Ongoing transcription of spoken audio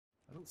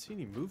don't see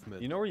any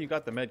movement. You know where you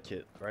got the med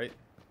kit, right?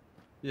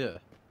 Yeah.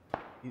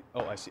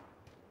 Oh, I see.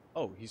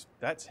 Oh,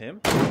 that's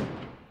him?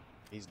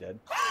 He's dead.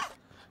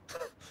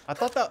 I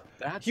thought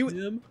That's he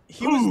him?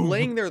 He was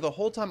laying there the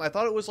whole time. I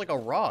thought it was like a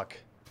rock.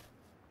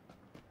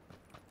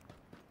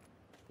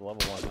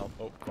 Level 1 health.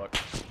 Oh, fuck.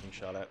 Being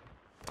shot at.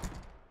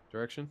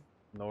 Direction?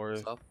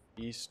 North, South?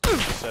 east,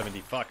 70.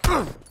 Fuck.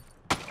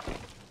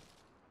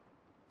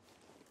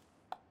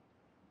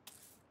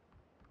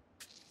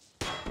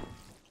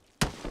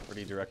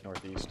 Pretty direct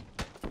northeast.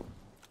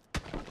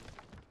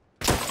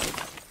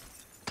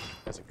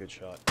 That's a good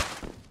shot.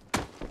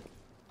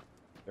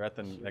 They're at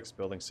the next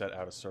building set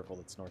out of circle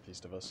that's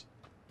northeast of us.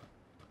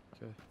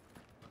 Okay.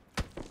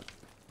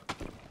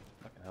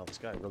 Fucking hell, this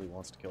guy really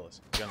wants to kill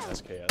us. He's got an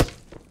SKS.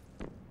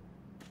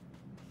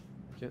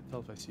 Can't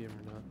tell if I see him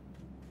or not.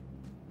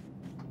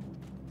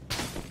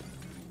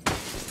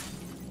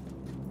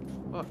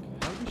 Fuck,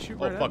 how did he shoot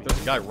right Oh at fuck, me?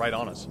 there's a guy right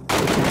on us.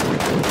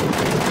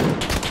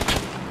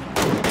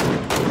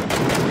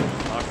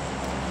 Fuck.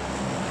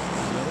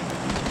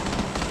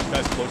 This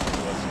guy's closer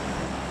to us.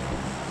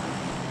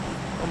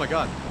 Oh my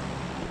god.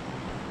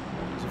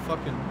 There's a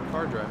fucking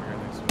car driving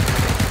right next to me.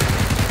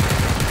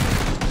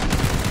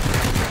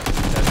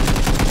 Dead.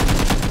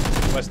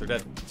 West, they're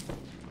dead.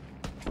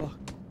 Fuck.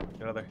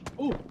 Get out of there.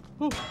 Oh,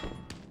 oh,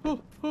 oh,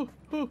 oh,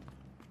 oh.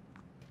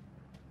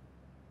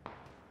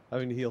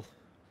 Having to heal.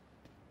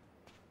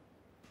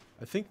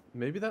 I think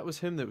maybe that was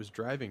him that was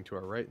driving to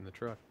our right in the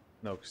truck.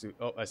 No, cause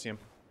oh, I see him.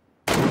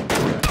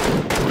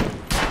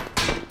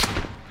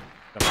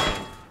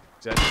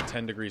 He's at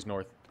 10 degrees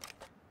north.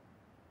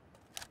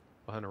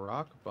 Behind a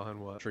rock? Behind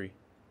what? Tree.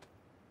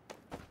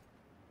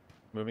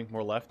 Moving,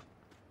 more left.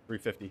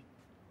 350.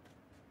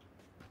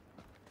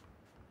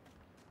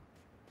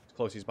 It's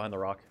close, he's behind the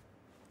rock.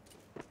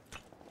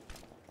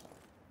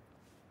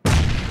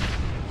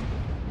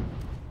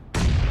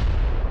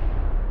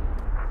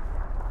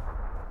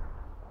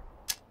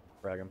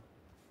 Frag him.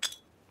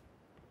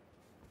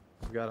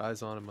 I've got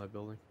eyes on in my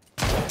building.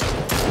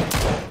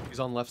 He's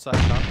on left side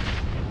top.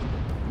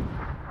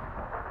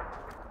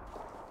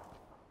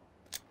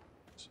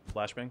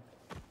 Flashbang.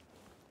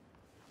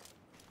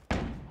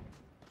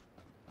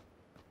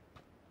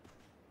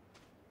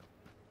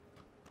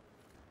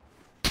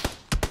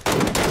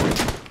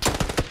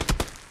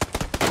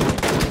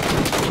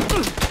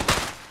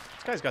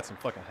 This guy's got some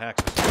fucking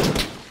hacks.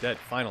 Dead,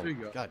 finally. There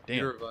you go. God damn.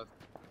 You're revived.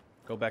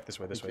 Go back this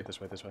way, this way, this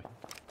way, this way.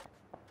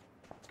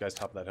 This guy's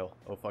top of that hill.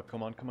 Oh fuck,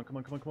 come on, come on, come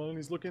on, come on, come on,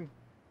 he's looking.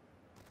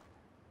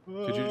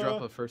 Could you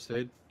drop a first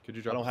aid? Could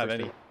you drop I don't have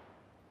any. aid?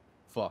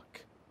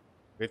 Fuck.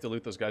 We have to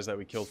loot those guys that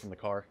we killed from the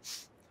car.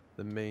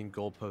 The main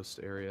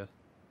goalpost area.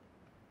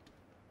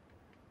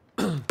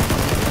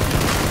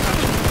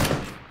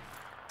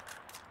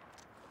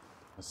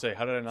 Let's say,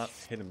 how did I not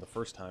hit him the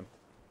first time?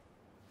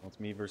 Well, it's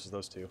me versus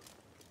those two.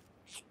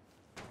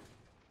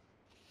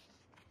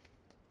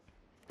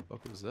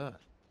 What was that?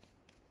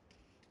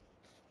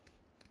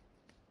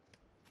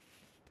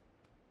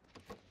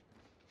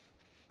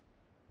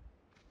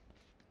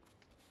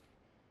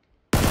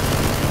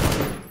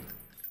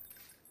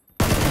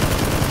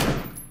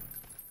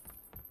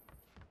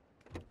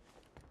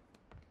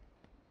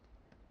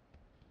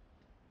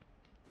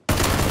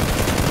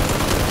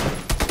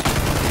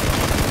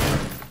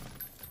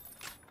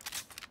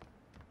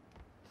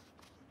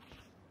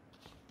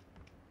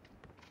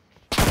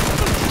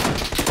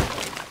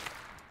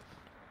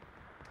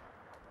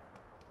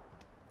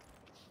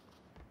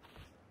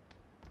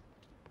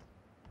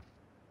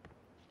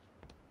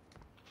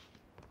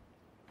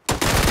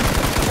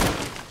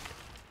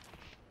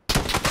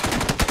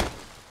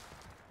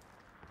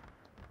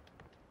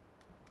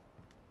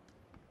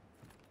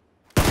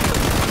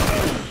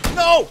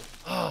 No!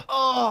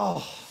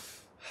 Oh!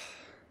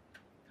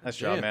 Nice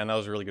job, Damn. man. That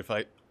was a really good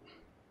fight.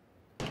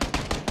 Alright,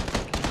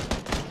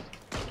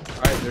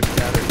 there's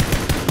battery.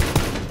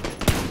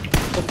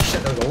 Holy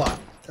shit, there's a lot.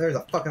 There's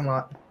a fucking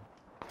lot.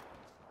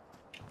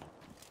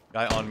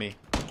 Guy on me.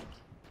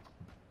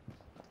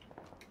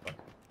 Fuck.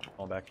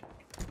 Fall back.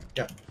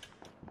 Yeah.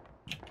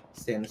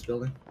 Stay in this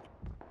building.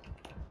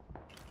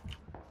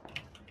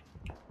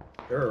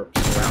 They're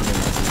surrounding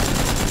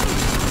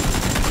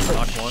us.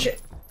 Knock Oh, one.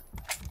 shit.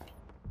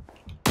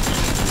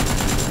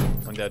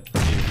 I'm dead.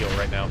 I need to heal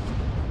right now.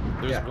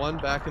 There's Yeah. one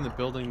back in the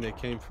building they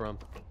came from.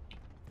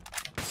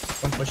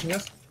 One pushing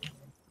us?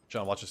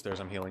 John, watch the stairs.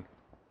 I'm healing.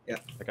 Yeah.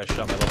 That guy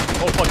shot my level.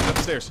 Oh, fuck. He's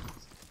upstairs.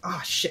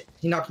 Ah, shit.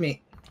 He knocked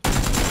me.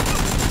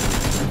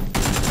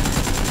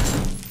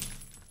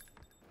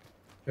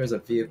 There's a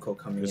vehicle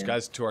coming There's in.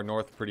 guys to our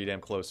north pretty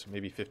damn close.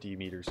 Maybe 50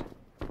 meters.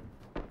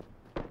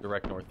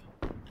 Direct north.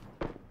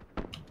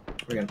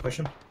 We're gonna push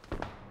him.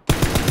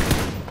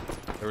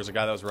 There was a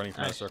guy that was running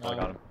from the Nice circle. I job.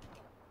 got him.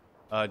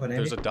 What,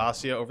 There's a Andy?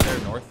 Dacia over there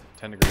north.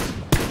 10 degrees.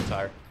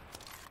 Tire.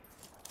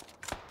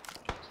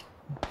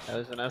 Yeah,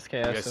 there's an You guys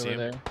SKS see over him?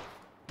 there.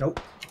 Nope.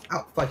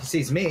 Oh, fuck, he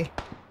sees me.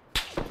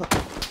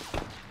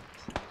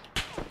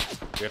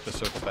 We have to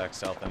circle back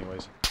south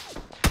anyways.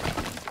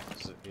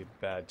 This is a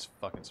bad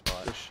fucking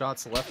spot. There's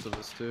shots left of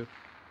us too.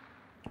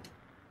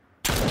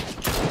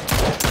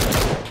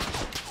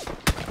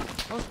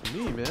 Fuck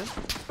me, man.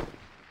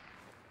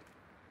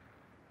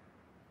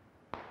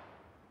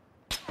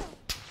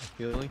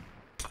 Healing.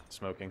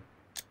 Smoking.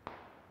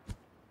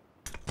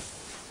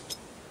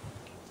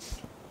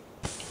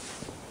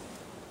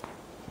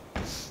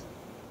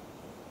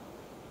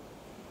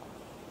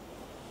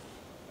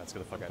 That's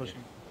gonna fuck out of here.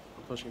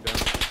 I'm pushing down.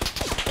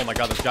 Oh my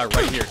god, this guy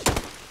right here.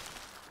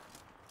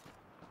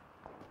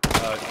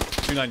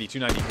 290,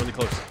 really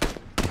close.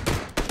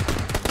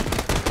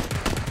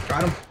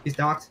 Got him. He's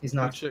knocked. He's Good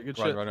knocked. shit, good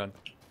Run, shit. run.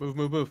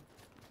 Move.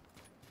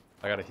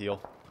 I gotta heal.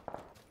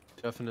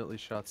 Definitely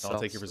shot I'll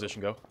south take your still.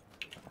 position, go.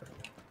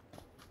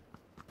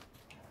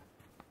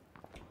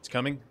 It's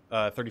coming.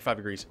 35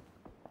 degrees.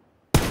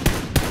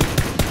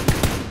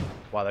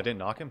 Wow, that didn't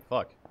knock him?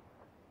 Fuck.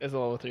 Is a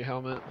level 3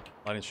 helmet.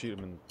 I didn't shoot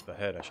him in the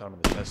head. I shot him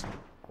in the chest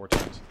 4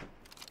 times.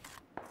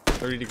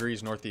 30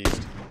 degrees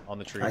northeast on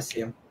the tree. I see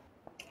him.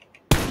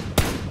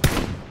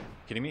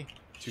 Kidding me?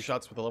 2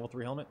 shots with a level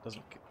 3 helmet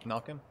doesn't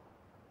knock him?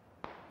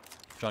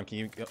 John, can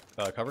you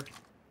cover?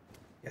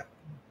 Yeah.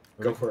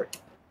 Go for it.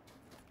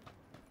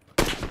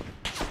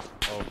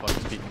 Oh, fuck,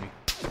 he's peeking me.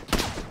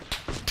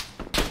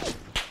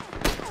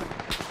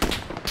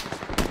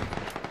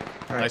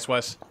 All right. Nice,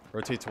 Wes.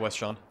 Rotate to west,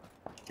 Sean.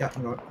 Yeah,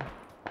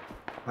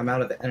 I'm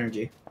out of the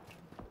energy.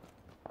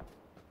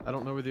 I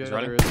don't know where the He's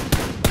other running. is.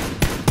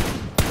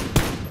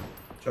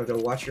 Jojo,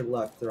 watch your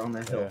left. They're on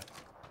that hill. Yeah.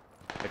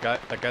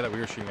 That guy that we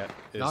were shooting at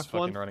is Knocked fucking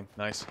one. running.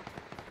 Nice.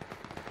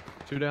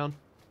 2 down.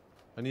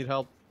 I need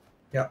help.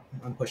 Yeah,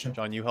 I'm pushing.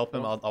 John, you help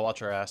him. I'll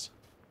watch our ass.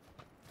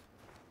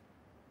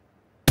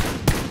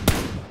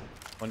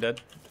 1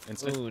 dead.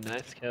 Instant. Ooh,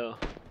 nice kill.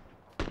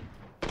 I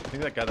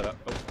think that guy that...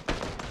 Oh,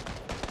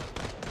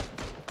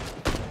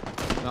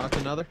 Knocked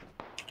another.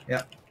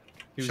 Yeah.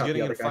 He was Shot the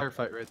getting in a other guy.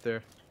 firefight right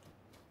there.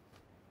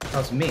 That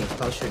was me.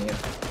 I was shooting him.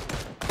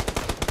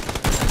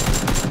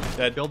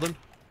 dead. Killed him.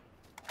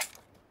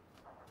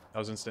 That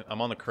was instant.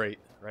 I'm on the crate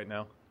right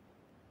now.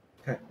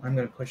 Okay, I'm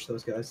gonna push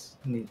those guys.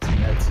 Need some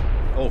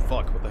meds. Oh,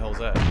 fuck. What the hell is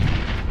that?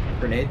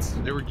 Grenades.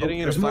 They were getting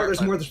in a there's more. There's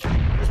firefight. more.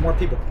 There's more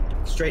people.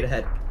 Straight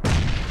ahead.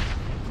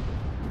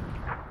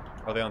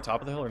 Are they on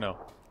top of the hill or no?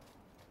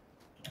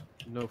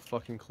 No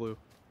fucking clue.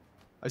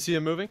 I see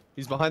him moving.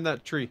 He's behind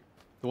that tree.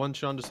 The one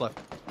Sean just left.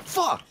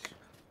 Fuck!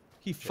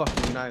 He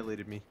fucking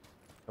annihilated me.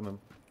 Come in.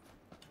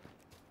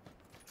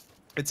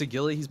 It's a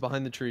ghillie. He's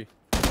behind the tree.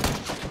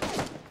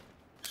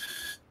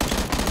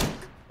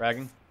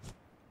 Fragging.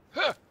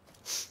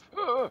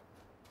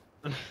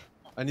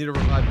 I need a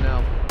revive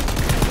now.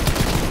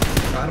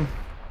 Got him.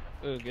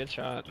 Ooh, good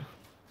shot.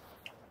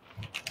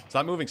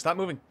 Stop moving. Stop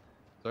moving.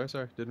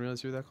 Sorry. Didn't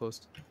realize you were that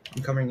close.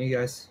 I'm covering you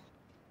guys.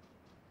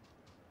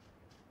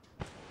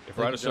 If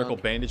we're out of Thank you, circle,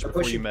 John. bandage They're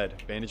before you pushing.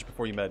 med. Bandage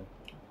before you med.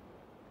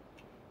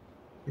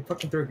 You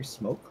fucking threw your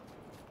smoke.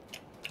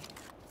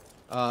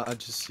 Yeah,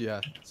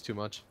 it's too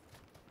much.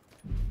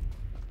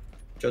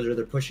 Jojo,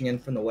 they're pushing in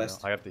from the No,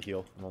 west. I have to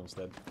heal. I'm almost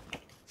dead.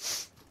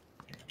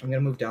 I'm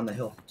gonna move down the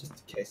hill just in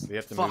case. We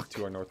have to move Fuck.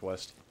 to our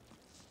northwest.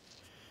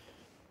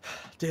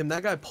 Damn,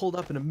 that guy pulled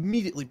up and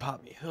immediately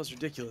popped me. That was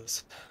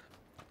ridiculous.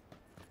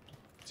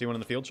 See one in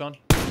the field, Sean?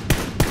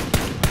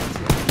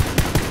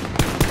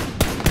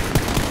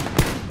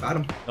 Got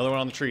him. Another one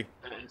on the tree.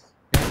 Nice.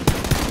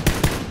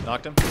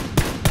 Knocked him.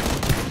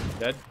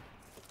 Dead.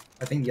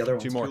 I think the other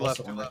one's Two more.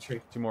 also Two on left. that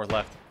tree. 2 more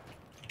left.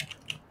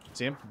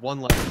 See him? One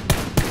left.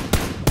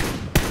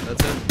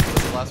 That's it.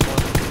 That's the last one.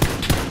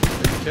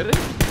 Are you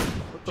kidding?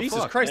 What the Jesus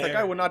fuck? Christ, that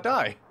guy would not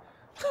die.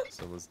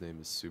 Someone's name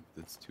is Soup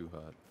that's too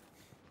hot.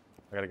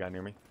 I got a guy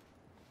near me.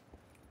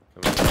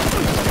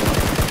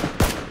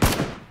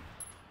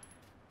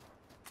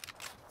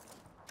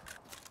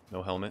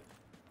 No helmet.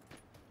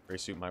 Gray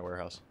suit in my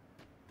warehouse.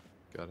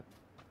 Got it.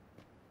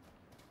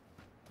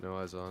 No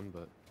eyes on,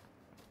 but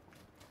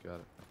got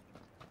it.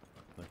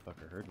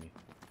 Motherfucker heard me.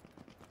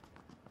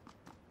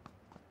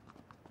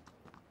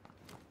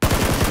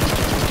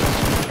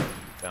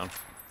 Down.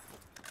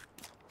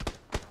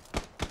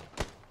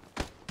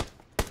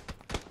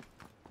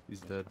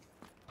 He's dead.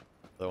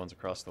 The other one's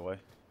across the way.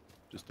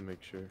 Just to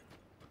make sure.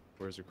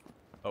 Where's your?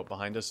 Oh,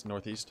 behind us,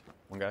 northeast.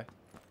 One guy.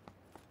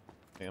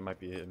 I think it might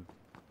be him.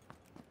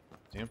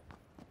 See him?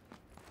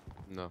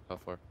 No, how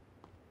far?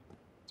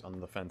 It's on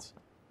the fence.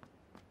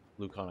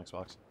 Blue Connex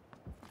box.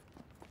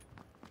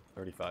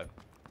 35.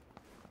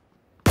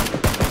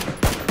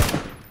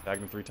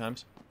 Tagged him 3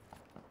 times.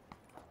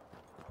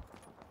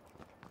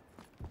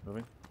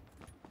 Moving.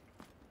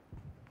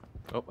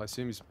 Oh, I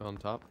see him. He's on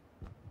top.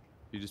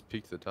 He just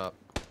peeked the top.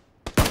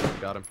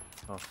 Got him.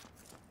 Oh.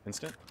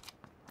 Instant?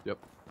 Yep.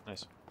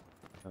 Nice.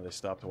 Now they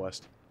stopped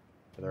west.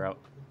 They're out.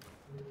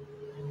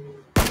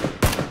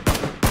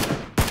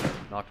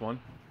 Knocked one.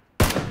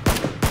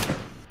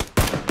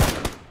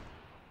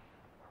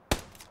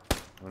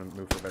 I'm gonna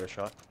move for a better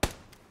shot.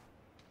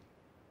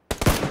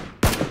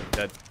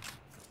 Dead.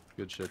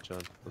 Good shit,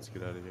 John. Let's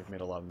get out of here.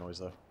 Made a lot of noise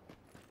though.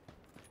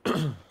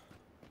 I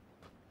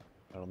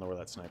don't know where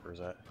that sniper is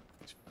at.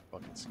 He's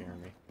fucking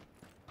scaring me.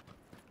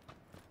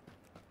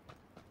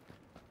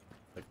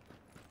 Like,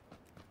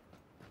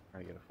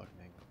 trying to get a fucking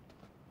angle.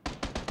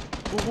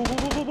 Whoa, whoa,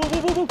 whoa, whoa, whoa,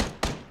 whoa, whoa.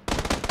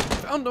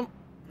 Found him.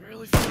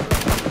 Really found him.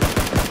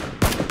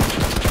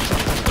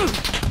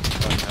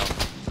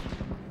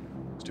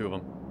 There's two of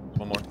them.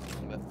 One more.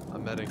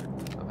 I'm medding.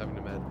 I'm having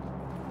to med.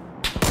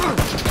 I'm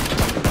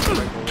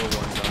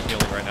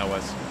healing right now,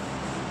 Wes.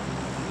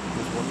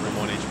 There's one room,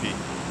 1 HP.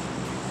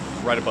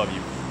 Right above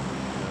you.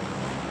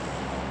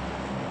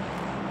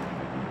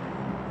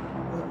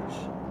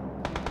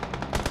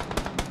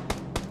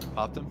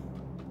 Popped him.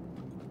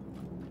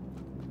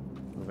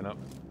 Moving up.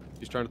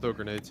 He's trying to throw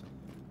grenades.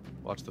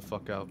 Watch the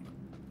fuck out.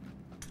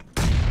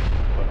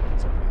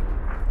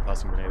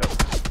 Toss some grenade up.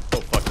 Oh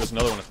fuck, there's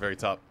another one at the very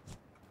top.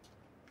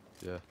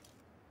 Yeah.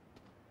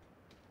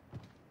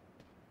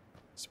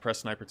 Suppress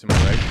sniper to my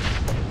right.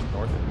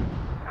 North.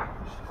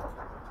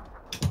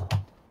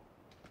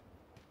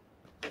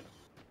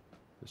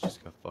 This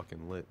just got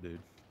fucking lit, dude.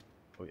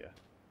 Oh yeah.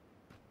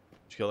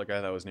 Did you kill that guy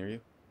that was near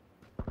you?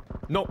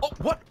 No. Oh,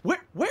 what?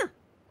 Where?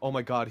 Oh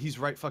my god, he's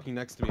right fucking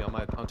next to me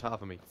on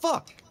top of me.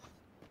 Fuck!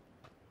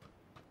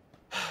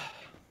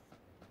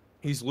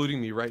 He's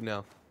looting me right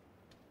now.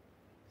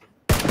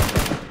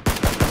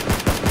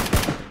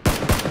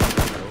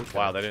 Okay,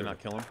 Wow, that did not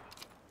kill him.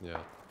 Yeah.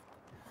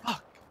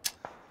 Fuck!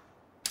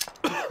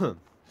 Look,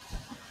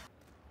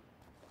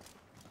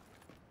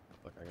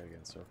 I gotta get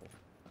in circle.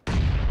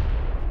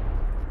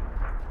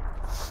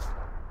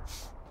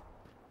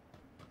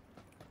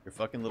 Your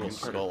fucking little You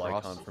trying to skull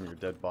cross? icon from your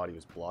dead body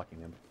was blocking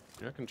him.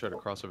 You're not gonna try to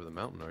cross over the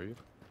mountain, are you?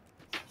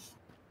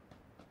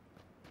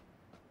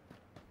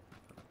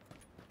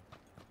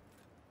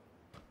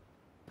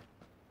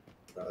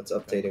 No, it's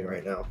updating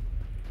right now.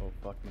 Oh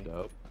fuck me.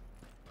 Dope.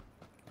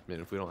 I mean,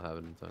 if we don't have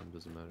it in time, it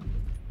doesn't matter.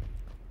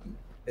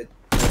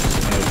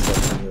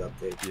 It's a new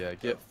update. Yeah,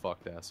 get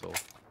fucked, asshole.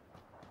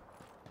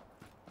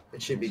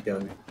 It should be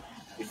done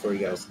before you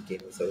guys' game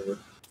is over.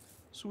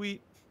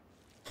 Sweet.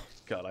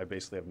 God, I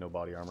basically have no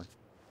body armor.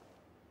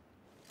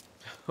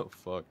 Oh,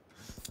 fuck.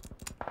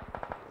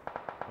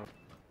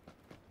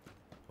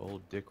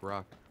 Old Dick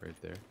Rock right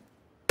there.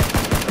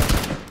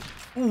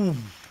 Two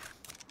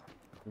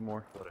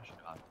more. What a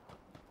shot.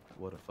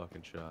 What a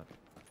fucking shot.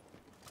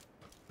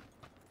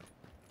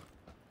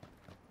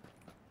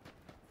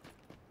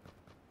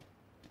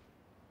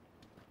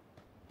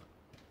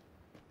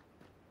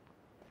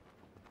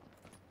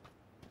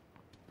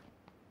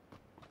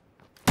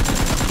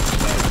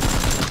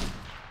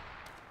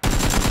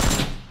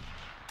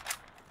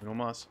 No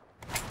moss.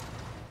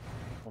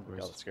 Oh my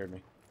god, that scared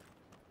me.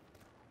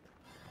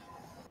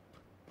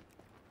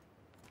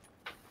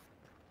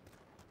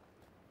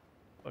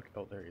 Look,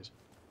 oh, there he is.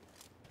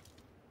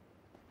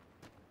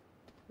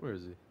 Where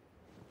is he?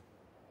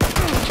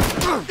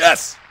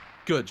 Yes!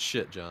 Good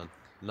shit, John.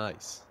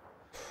 Nice.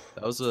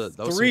 That was a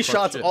that was Three some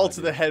clutch shots shit, all my to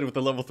dude. the head with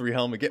the level 3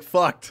 helmet. Get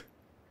fucked.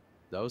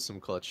 That was some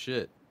clutch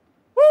shit.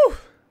 Woo!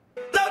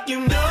 Look,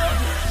 you know,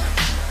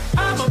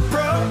 I'm a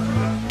pro.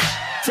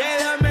 Till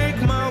I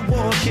make my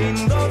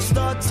walking, go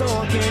start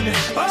talking.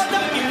 Oh,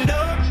 look, you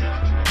know,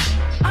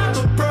 I'm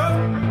a pro.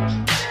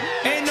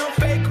 Ain't no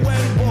fake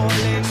when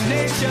balling,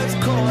 nature's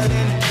calling.